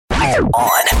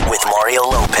On with Mario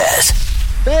Lopez.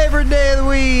 Favorite day of the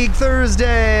week,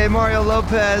 Thursday. Mario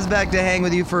Lopez back to hang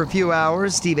with you for a few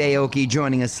hours. Steve Aoki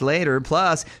joining us later.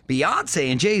 Plus,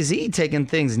 Beyonce and Jay-Z taking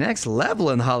things next level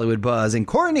in the Hollywood buzz. And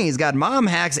Courtney's got mom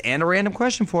hacks and a random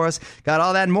question for us. Got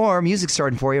all that and more. Music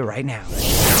starting for you right now.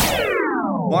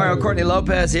 Mario, Courtney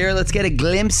Lopez here. Let's get a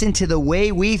glimpse into the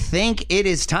way we think. It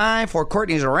is time for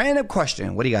Courtney's random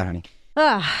question. What do you got, honey?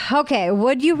 Okay.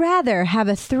 Would you rather have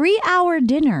a 3-hour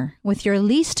dinner with your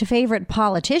least favorite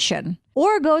politician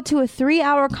or go to a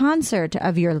 3-hour concert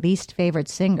of your least favorite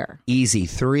singer? Easy.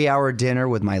 3-hour dinner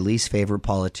with my least favorite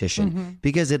politician.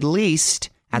 Because at least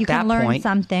at that point,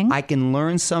 I can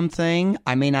learn something.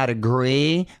 I may not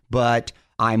agree, but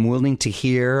I'm willing to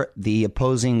hear the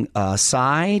opposing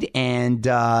side, and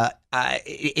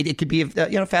it could be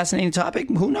a fascinating topic.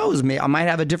 Who knows? I might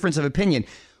have a difference of opinion.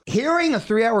 Hearing a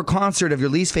 3-hour concert of your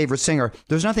least favorite singer,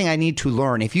 there's nothing I need to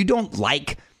learn. If you don't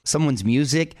like someone's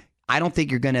music, I don't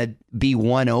think you're going to be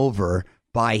won over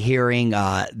by hearing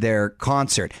their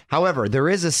concert. However, there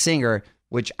is a singer,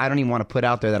 which I don't even want to put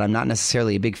out there, that I'm not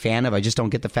necessarily a big fan of. I just don't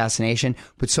get the fascination.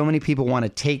 But so many people want to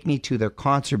take me to their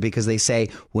concert because they say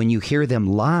when you hear them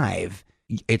live,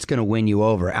 it's going to win you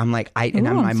over. I'm like, in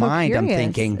my mind, I'm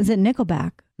thinking, is it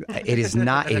Nickelback? It is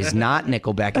not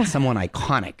Nickelback. It's someone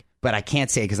iconic. But I can't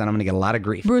say it because then I'm going to get a lot of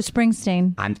grief. Bruce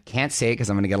Springsteen. I can't say it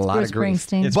because I'm going to get a lot of grief.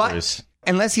 Springsteen. But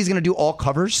unless he's going to do all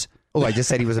covers. Oh, I just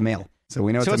said he was a male. So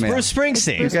we know it's a male. Bruce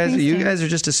Springsteen. You guys are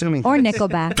just assuming. Or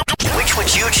Nickelback. Which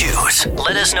would you choose?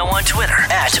 Let us know on Twitter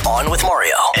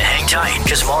 @OnWithMario. And hang tight,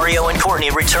 because Mario and Courtney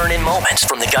return in moments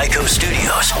from the Geico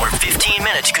Studios, where 15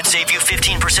 minutes could save you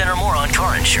 15% or more on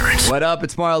car insurance. What up?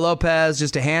 It's Mario Lopez.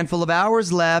 Just a handful of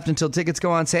hours left until tickets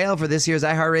go on sale for this year's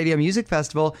iHeartRadio Music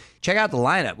Festival. Check out the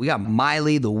lineup. We got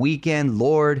Miley, The Weeknd,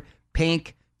 Lorde,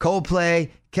 Pink, Coldplay,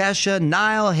 Kesha,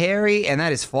 Niall, Harry, and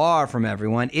that is far from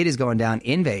everyone. It is going down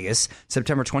in Vegas,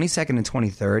 September 22nd and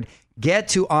 23rd. Get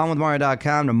to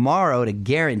onwithmario.com tomorrow to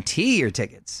guarantee your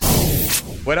tickets.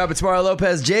 What up? It's Mario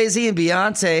Lopez. Jay-Z and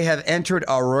Beyonce have entered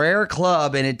a rare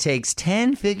club, and it takes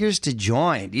 10 figures to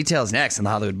join. Details next on the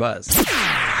Hollywood Buzz.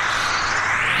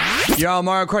 Y'all,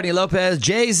 Mario, Courtney Lopez.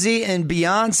 Jay-Z and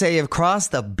Beyonce have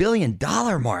crossed the $1 billion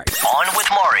mark. On with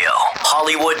Mario,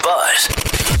 Hollywood Buzz.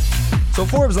 So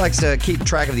Forbes likes to keep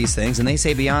track of these things, and they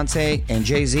say Beyonce and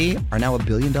Jay-Z are now $1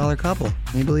 billion couple.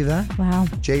 Can you believe that? Wow.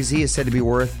 Jay-Z is said to be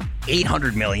worth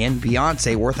 $800 million.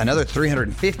 Beyonce worth another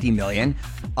 $350 million.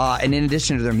 And in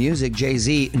addition to their music,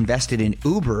 Jay-Z invested in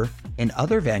Uber and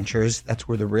other ventures. That's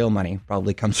where the real money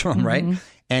probably comes from, right?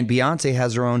 And Beyonce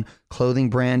has her own clothing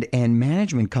brand and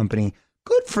management company.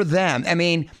 Good for them. I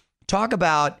mean, talk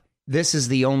about this is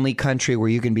the only country where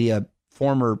you can be a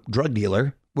former drug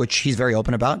dealer, which he's very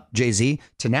open about, Jay-Z,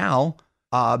 to now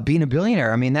being a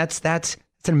billionaire. I mean, that's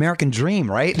an American dream,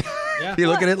 right? Yeah. You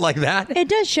look at it like that. It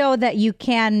does show that you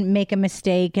can make a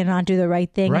mistake and not do the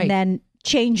right thing, and then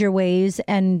change your ways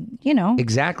and,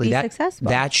 exactly. Be successful.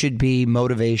 That should be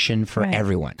motivation for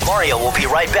everyone. Mario will be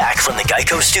right back from the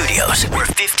Geico Studios, where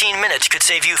 15 minutes could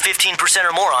save you 15%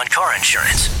 or more on car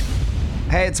insurance.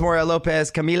 Hey, it's Mario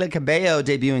Lopez. Camila Cabello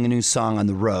debuting a new song on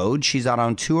the road. She's out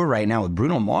on tour right now with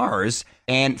Bruno Mars.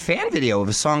 And fan video of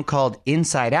a song called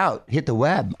Inside Out. Hit the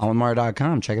web,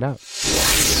 onmario.com. Check it out.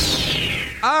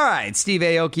 All right, Steve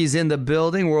Aoki's in the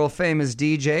building. World-famous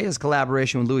DJ. His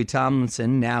collaboration with Louis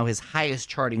Tomlinson, now his highest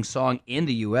charting song in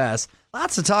the U.S.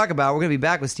 Lots to talk about. We're going to be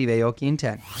back with Steve Aoki in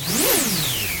 10.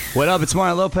 What up? It's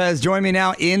Mario Lopez. Join me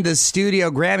now in the studio,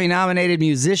 Grammy-nominated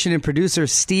musician and producer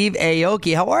Steve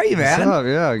Aoki. How are you, man? What's up?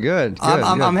 Yeah, good.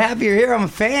 I'm happy you're here. I'm a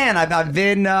fan. I've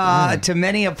been to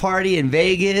many a party in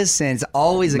Vegas, and it's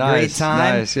always a great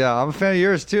time. Nice, yeah. I'm a fan of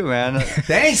yours, too, man.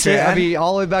 Thanks, man. I mean,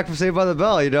 all the way back from Saved by the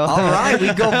Bell, All right, we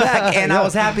go back, and I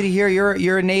was happy to hear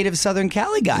you're a native Southern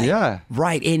Cali guy. Yeah.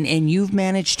 Right, and you've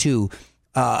managed to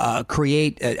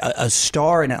create a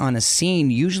star on a scene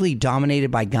usually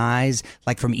dominated by guys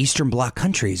like from Eastern Bloc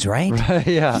countries, right? Right,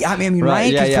 yeah. I mean,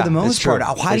 right? Yeah, for the most part.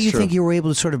 How do you think you were able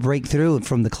to sort of break through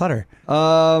from the clutter?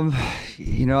 I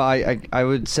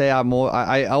would say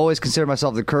I always consider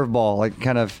myself the curveball, like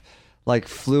kind of like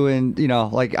flew in,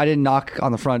 like I didn't knock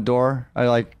on the front door. I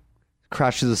like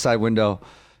crashed through the side window.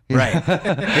 Right.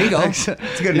 There you go. It's a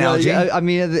good analogy. I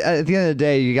mean, at the end of the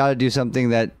day, you got to do something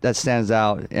that stands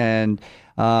out. And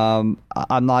I'm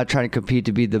not trying to compete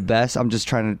to be the best. I'm just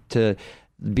trying to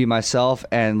be myself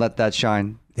and let that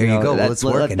shine. There you go. Well, it's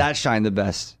working. Let that shine the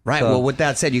best. Right. So, well, with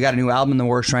that said, you got a new album in the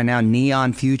works right now,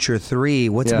 Neon Future 3.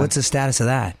 What's the status of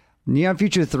that? Neon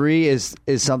Future 3 is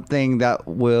something that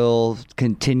will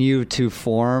continue to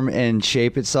form and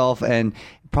shape itself and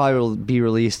probably will be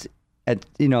released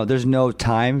there's no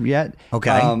time yet. Okay.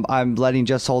 I'm letting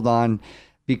Just Hold On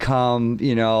become,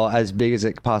 as big as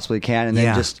it possibly can, and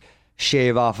then just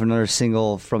shave off another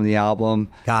single from the album.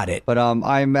 Got it. But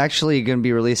I'm actually going to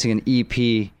be releasing an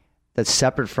EP that's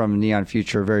separate from Neon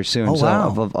Future very soon. Oh,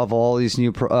 wow. So of all these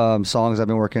new songs I've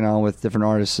been working on with different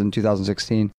artists in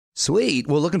 2016. Sweet.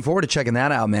 Well, looking forward to checking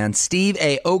that out, man. Steve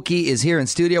Aoki is here in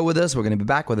studio with us. We're going to be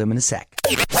back with him in a sec.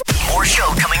 More show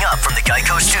coming up from the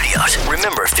Geico Studios.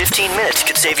 Remember, 15 minutes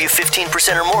could save you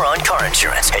 15% or more on car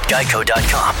insurance at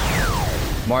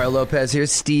geico.com. Mario Lopez here.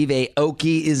 Steve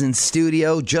Aoki is in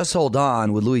studio. Just Hold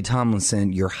On with Louis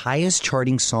Tomlinson, your highest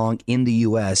charting song in the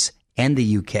U.S. and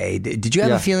the UK. Did you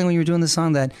have a feeling when you were doing the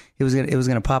song that it was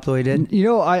gonna pop the way it did?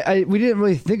 We didn't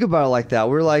really think about it like that.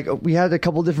 We had a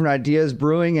couple different ideas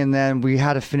brewing, and then we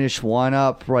had to finish one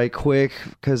up right quick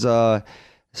because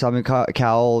Simon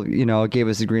Cowell, gave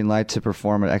us the green light to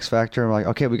perform at X Factor. And we're like,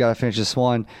 okay, we got to finish this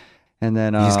one. And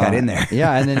then you just got in there.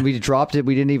 Yeah, and then we dropped it.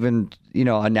 We didn't even,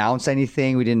 announce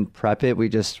anything. We didn't prep it. We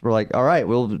just were like, all right,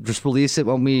 we'll just release it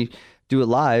when we do it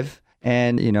live.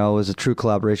 And, it was a true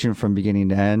collaboration from beginning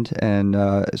to end. And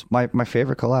it's my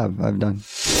favorite collab I've done.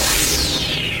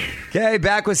 Okay,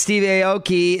 back with Steve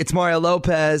Aoki. It's Mario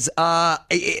Lopez.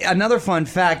 Another fun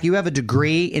fact, you have a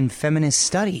degree in feminist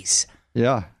studies.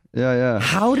 Yeah.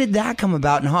 How did that come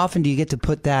about, and how often do you get to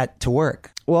put that to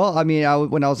work? Well, I mean,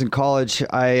 when I was in college,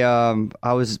 I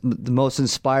was the most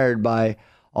inspired by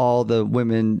all the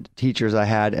women teachers I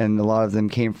had, and a lot of them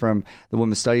came from the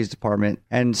women's studies department.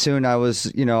 And soon I was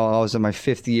in my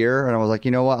 5th year, and I was like,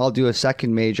 you know what, I'll do a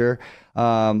second major.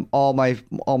 All my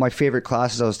favorite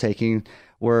classes I was taking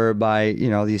were by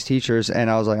these teachers, and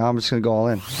I was like, I'm just gonna go all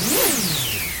in.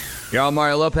 You're on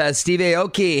Mario Lopez. Steve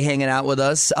Aoki hanging out with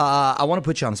us. I want to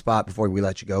put you on the spot before we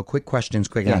let you go. Quick questions,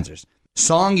 quick answers.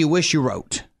 Song you wish you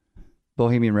wrote?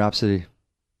 Bohemian Rhapsody.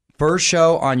 First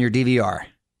show on your DVR?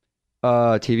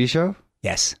 TV show?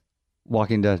 Yes.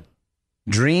 Walking Dead.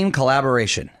 Dream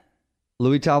collaboration?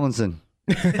 Louis Tomlinson.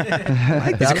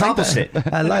 He's accomplished it.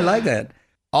 I like that.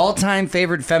 All-time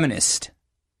favorite feminist?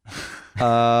 It's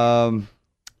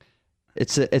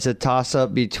a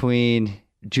toss-up between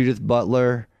Judith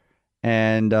Butler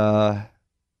and Audre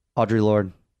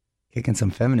Lorde. Kicking some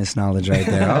feminist knowledge right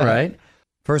there. All right.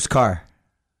 First car?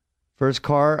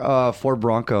 Ford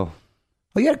Bronco.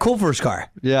 Oh, you had a cool first car.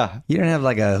 Yeah. You didn't have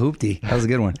like a hoopty. That was a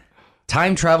good one.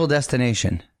 Time travel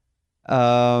destination?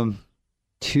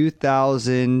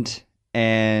 2000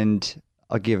 and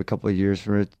I'll give a couple of years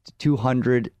for it.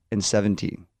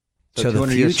 217. So the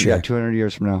future. 200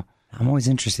 years from now. I'm always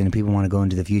interested in people want to go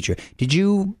into the future. Did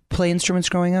you play instruments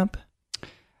growing up?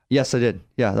 Yes, I did.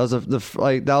 Yeah,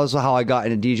 that was how I got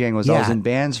into DJing. I was in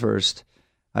bands first.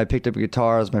 I picked up a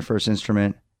guitar as my first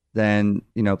instrument. Then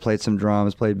played some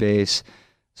drums, played bass,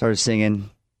 started singing,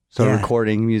 started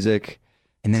recording music,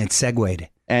 and then it segued.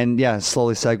 And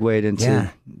slowly segued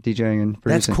into DJing and producing.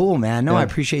 That's cool, man. No, I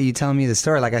appreciate you telling me the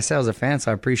story. Like I said, I was a fan,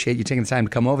 so I appreciate you taking the time to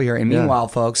come over here. And meanwhile,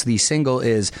 folks, the single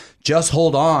is Just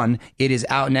Hold On. It is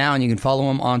out now, and you can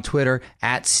follow him on Twitter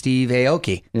at Steve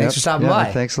Aoki. Thanks for stopping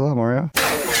by. Thanks a lot, Mario.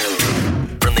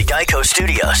 From the Geico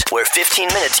Studios, where 15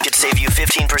 minutes could save you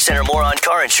 15% or more on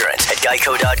car insurance at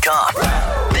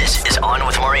geico.com. This is On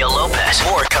with Mario Lopez.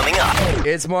 More coming up.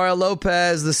 It's Mario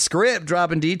Lopez. The Script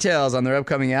dropping details on their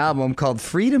upcoming album called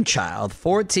Freedom Child.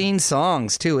 14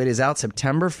 songs, too. It is out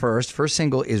September 1st. First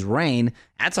single is Rain.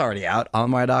 That's already out on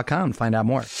Mario.com. Find out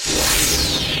more.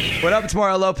 What up, it's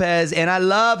Mario Lopez, and I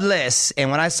love lists. And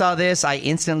when I saw this, I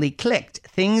instantly clicked.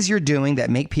 Things you're doing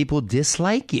that make people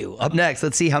dislike you. Up next,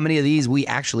 let's see how many of these we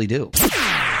actually do.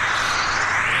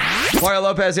 Mario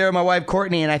Lopez here with my wife,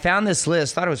 Courtney, and I found this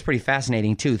list. Thought it was pretty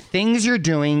fascinating, too. Things you're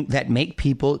doing that make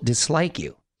people dislike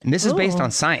you. And this is based on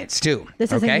science, too.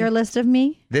 This isn't your list of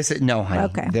me? No, honey.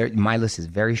 Okay. My list is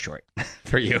very short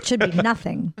for you. It should be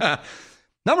nothing.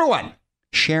 Number 1,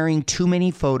 sharing too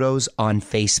many photos on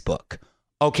Facebook.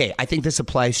 Okay, I think this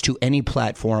applies to any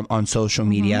platform on social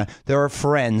media. There are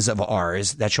friends of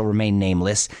ours that shall remain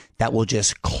nameless that will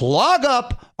just clog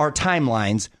up our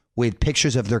timelines with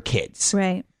pictures of their kids.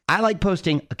 Right. I like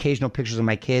posting occasional pictures of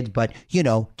my kids, but,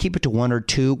 keep it to 1 or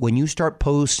 2. When you start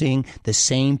posting the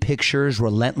same pictures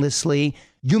relentlessly,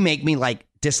 you make me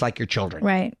dislike your children.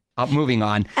 Right. Moving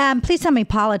on. Please tell me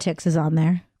politics is on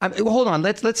there. Hold on.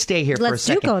 Let's stay here for a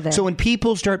second. Let's go there. So when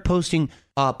people start posting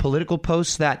political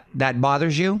posts, that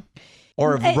bothers you,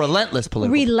 or relentless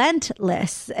political?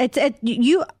 Relentless.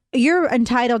 You're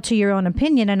entitled to your own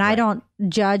opinion, and I don't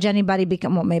judge anybody.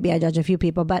 Maybe I judge a few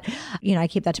people, but I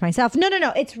keep that to myself. No.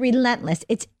 It's relentless.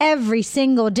 It's every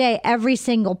single day, every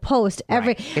single post,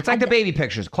 It's like the baby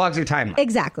pictures, clogs your timeline.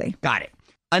 Exactly. Got it.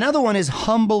 Another one is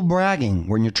humble bragging,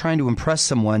 when you're trying to impress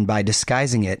someone by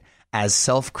disguising it as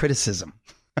self-criticism.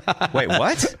 Wait,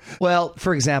 what? Well,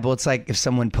 for example, it's like if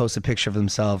someone posts a picture of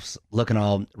themselves looking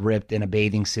all ripped in a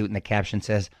bathing suit and the caption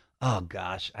says, "Oh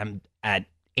gosh, I'm at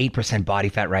 8% body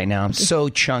fat right now. I'm so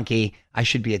chunky. I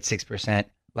should be at 6%.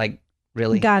 Like,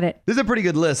 really? Got it. This is a pretty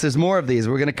good list. There's more of these.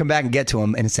 We're going to come back and get to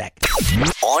them in a sec.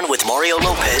 On with Mario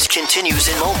Lopez continues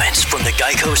in moments from the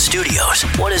Geico Studios.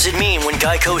 What does it mean when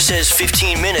Geico says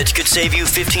 15 minutes could save you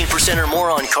 15% or more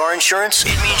on car insurance?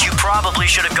 It means you probably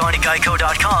should have gone to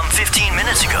geico.com 15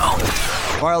 minutes ago.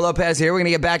 Mario Lopez here. We're going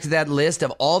to get back to that list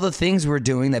of all the things we're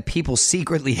doing that people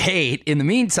secretly hate. In the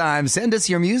meantime, send us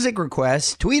your music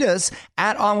requests. Tweet us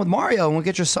at On With Mario, and we'll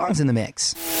get your songs in the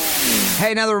mix.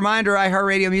 Hey, another reminder,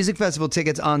 iHeartRadio Music Festival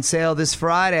tickets on sale this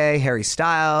Friday. Harry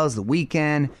Styles, The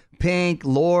Weeknd, Pink,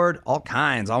 Lord, all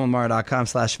kinds.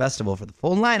 OnWithMario.com/festival for the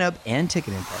full lineup and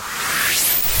ticket info.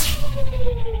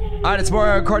 All right, it's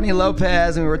Mario and Courtney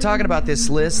Lopez, and we were talking about this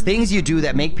list. Things you do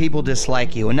that make people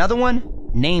dislike you. Another one,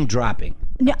 name dropping.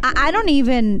 No, I don't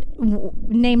even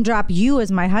name drop you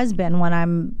as my husband when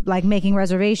I'm like making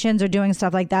reservations or doing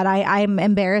stuff like that. I'm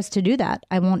embarrassed to do that.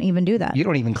 I won't even do that. You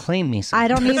don't even claim me. I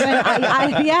don't even.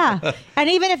 Yeah. And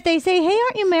even if they say, "Hey,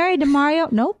 aren't you married to Mario?"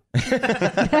 Nope.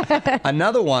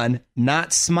 Another one,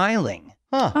 not smiling.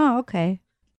 Huh. Oh, okay.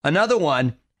 Another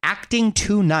one, acting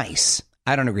too nice.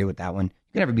 I don't agree with that one.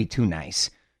 You can never be too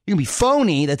nice. You can be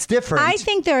phony. That's different. I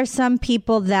think there are some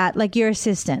people that, like your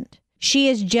assistant, she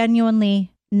is genuinely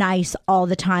nice all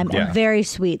the time and very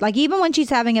sweet. Like even when she's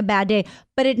having a bad day,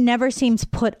 but it never seems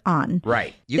put on.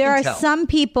 Right. There are some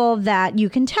people that you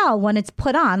can tell when it's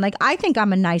put on. Like I think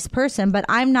I'm a nice person, but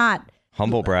I'm not.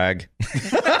 Humble brag.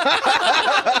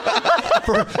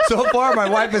 So far, my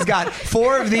wife has got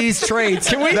 4 of these traits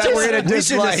that we're going to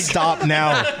dislike. Just stop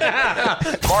now.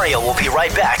 Mario will be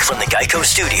right back from the Geico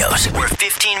Studios, where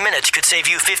 15 minutes could save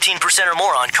you 15% or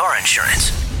more on car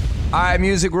insurance. All right,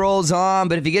 music rolls on,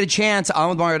 but if you get a chance,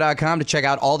 onwithmario.com to check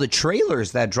out all the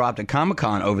trailers that dropped at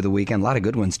Comic-Con over the weekend. A lot of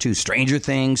good ones, too. Stranger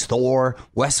Things, Thor,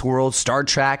 Westworld, Star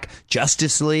Trek,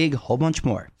 Justice League, a whole bunch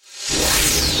more.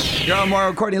 You're on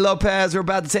Mario, Courtney Lopez. We're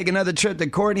about to take another trip to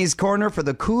Courtney's Corner for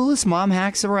the coolest mom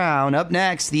hacks around. Up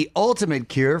next, the ultimate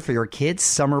cure for your kids'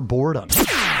 summer boredom.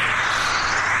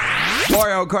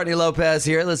 Mario, Courtney Lopez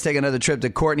here. Let's take another trip to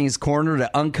Courtney's Corner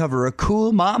to uncover a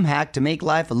cool mom hack to make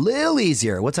life a little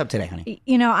easier. What's up today, honey?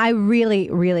 You know, I really,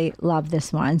 really love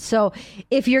this one. So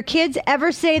if your kids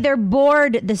ever say they're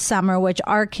bored this summer, which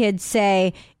our kids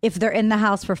say if they're in the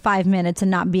house for 5 minutes and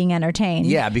not being entertained.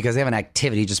 Yeah, because they have an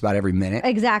activity just about every minute.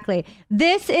 Exactly.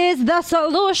 This is the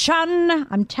solution.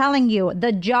 I'm telling you,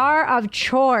 the jar of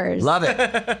chores. Love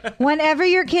it. Whenever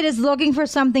your kid is looking for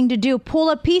something to do, pull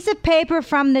a piece of paper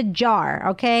from the jar,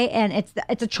 okay? And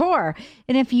it's a chore.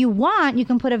 And if you want, you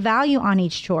can put a value on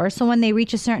each chore. So when they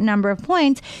reach a certain number of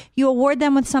points, you award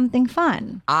them with something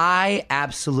fun. I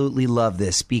absolutely love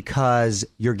this because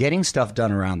you're getting stuff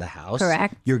done around the house.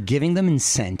 Correct. You're giving them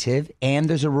incentive, and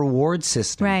there's a reward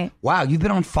system. Right. Wow, you've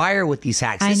been on fire with these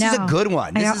hacks. This is a good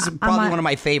one. This is probably one of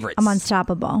my favorites. I'm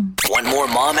unstoppable. Want more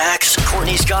mom hacks?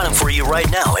 Courtney's got them for you right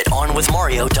now at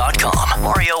onwithmario.com.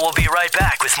 Mario will be right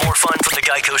back with more fun from the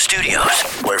Geico Studios,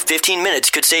 where 15 minutes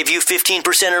could save you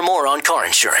 15% or more on car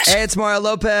insurance. Hey, it's Mario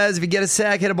Lopez. If you get a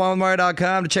sec, hit up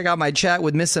onwithmario.com to check out my chat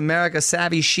with Miss America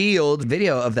Savvy Shield.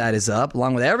 Video of that is up,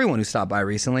 along with everyone who stopped by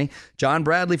recently. John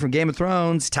Bradley from Game of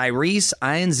Thrones, Tyrese,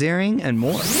 Ian Ziering, and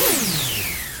more.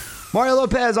 Mario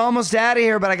Lopez, almost out of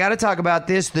here, but I got to talk about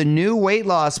this. The new weight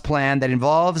loss plan that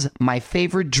involves my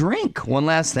favorite drink. One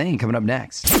last thing coming up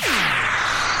next.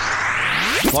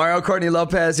 Mario, Courtney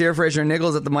Lopez here. Fraser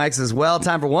Nichols at the mics as well.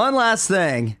 Time for one last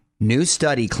thing. New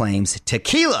study claims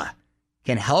tequila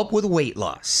can help with weight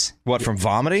loss. What, from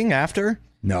vomiting after?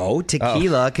 No,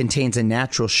 tequila contains a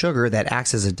natural sugar that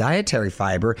acts as a dietary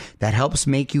fiber that helps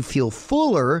make you feel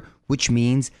fuller, which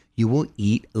means you will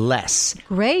eat less.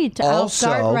 Great. I'll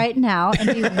start right now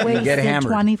and be wasted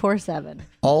 24/7.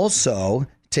 Also,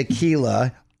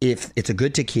 tequila, if it's a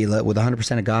good tequila with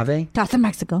 100% agave. That's in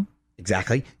Mexico.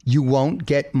 Exactly. You won't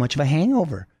get much of a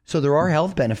hangover. So there are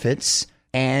health benefits,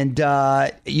 and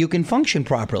you can function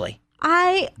properly.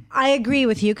 I agree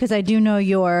with you because I do know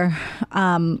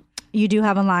you do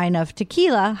have a line of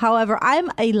tequila. However, I'm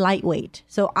a lightweight,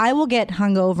 so I will get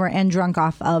hungover and drunk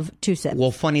off of 2 sips.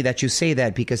 Well, funny that you say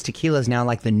that because tequila is now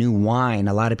like the new wine.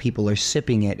 A lot of people are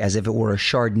sipping it as if it were a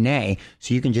Chardonnay.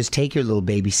 So you can just take your little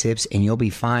baby sips and you'll be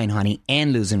fine, honey,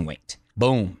 and losing weight.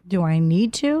 Boom. Do I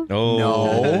need to? Oh.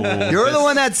 No. You're the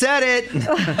one that said it.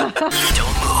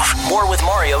 Don't move. More with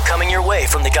Mario coming your way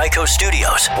from the Geico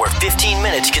Studios, where 15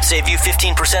 minutes could save you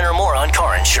 15% or more on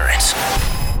car insurance.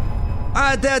 All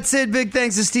right, that's it. Big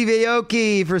thanks to Steve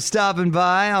Aoki for stopping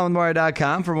by on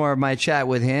Mario.com for more of my chat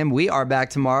with him. We are back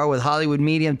tomorrow with Hollywood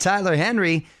medium Tyler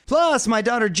Henry, plus my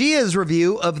daughter Gia's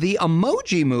review of the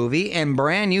Emoji Movie and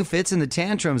brand new Fits in the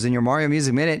Tantrums in your Mario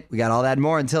Music Minute. We got all that and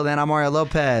more. Until then, I'm Mario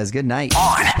Lopez. Good night.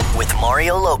 On with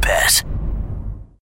Mario Lopez.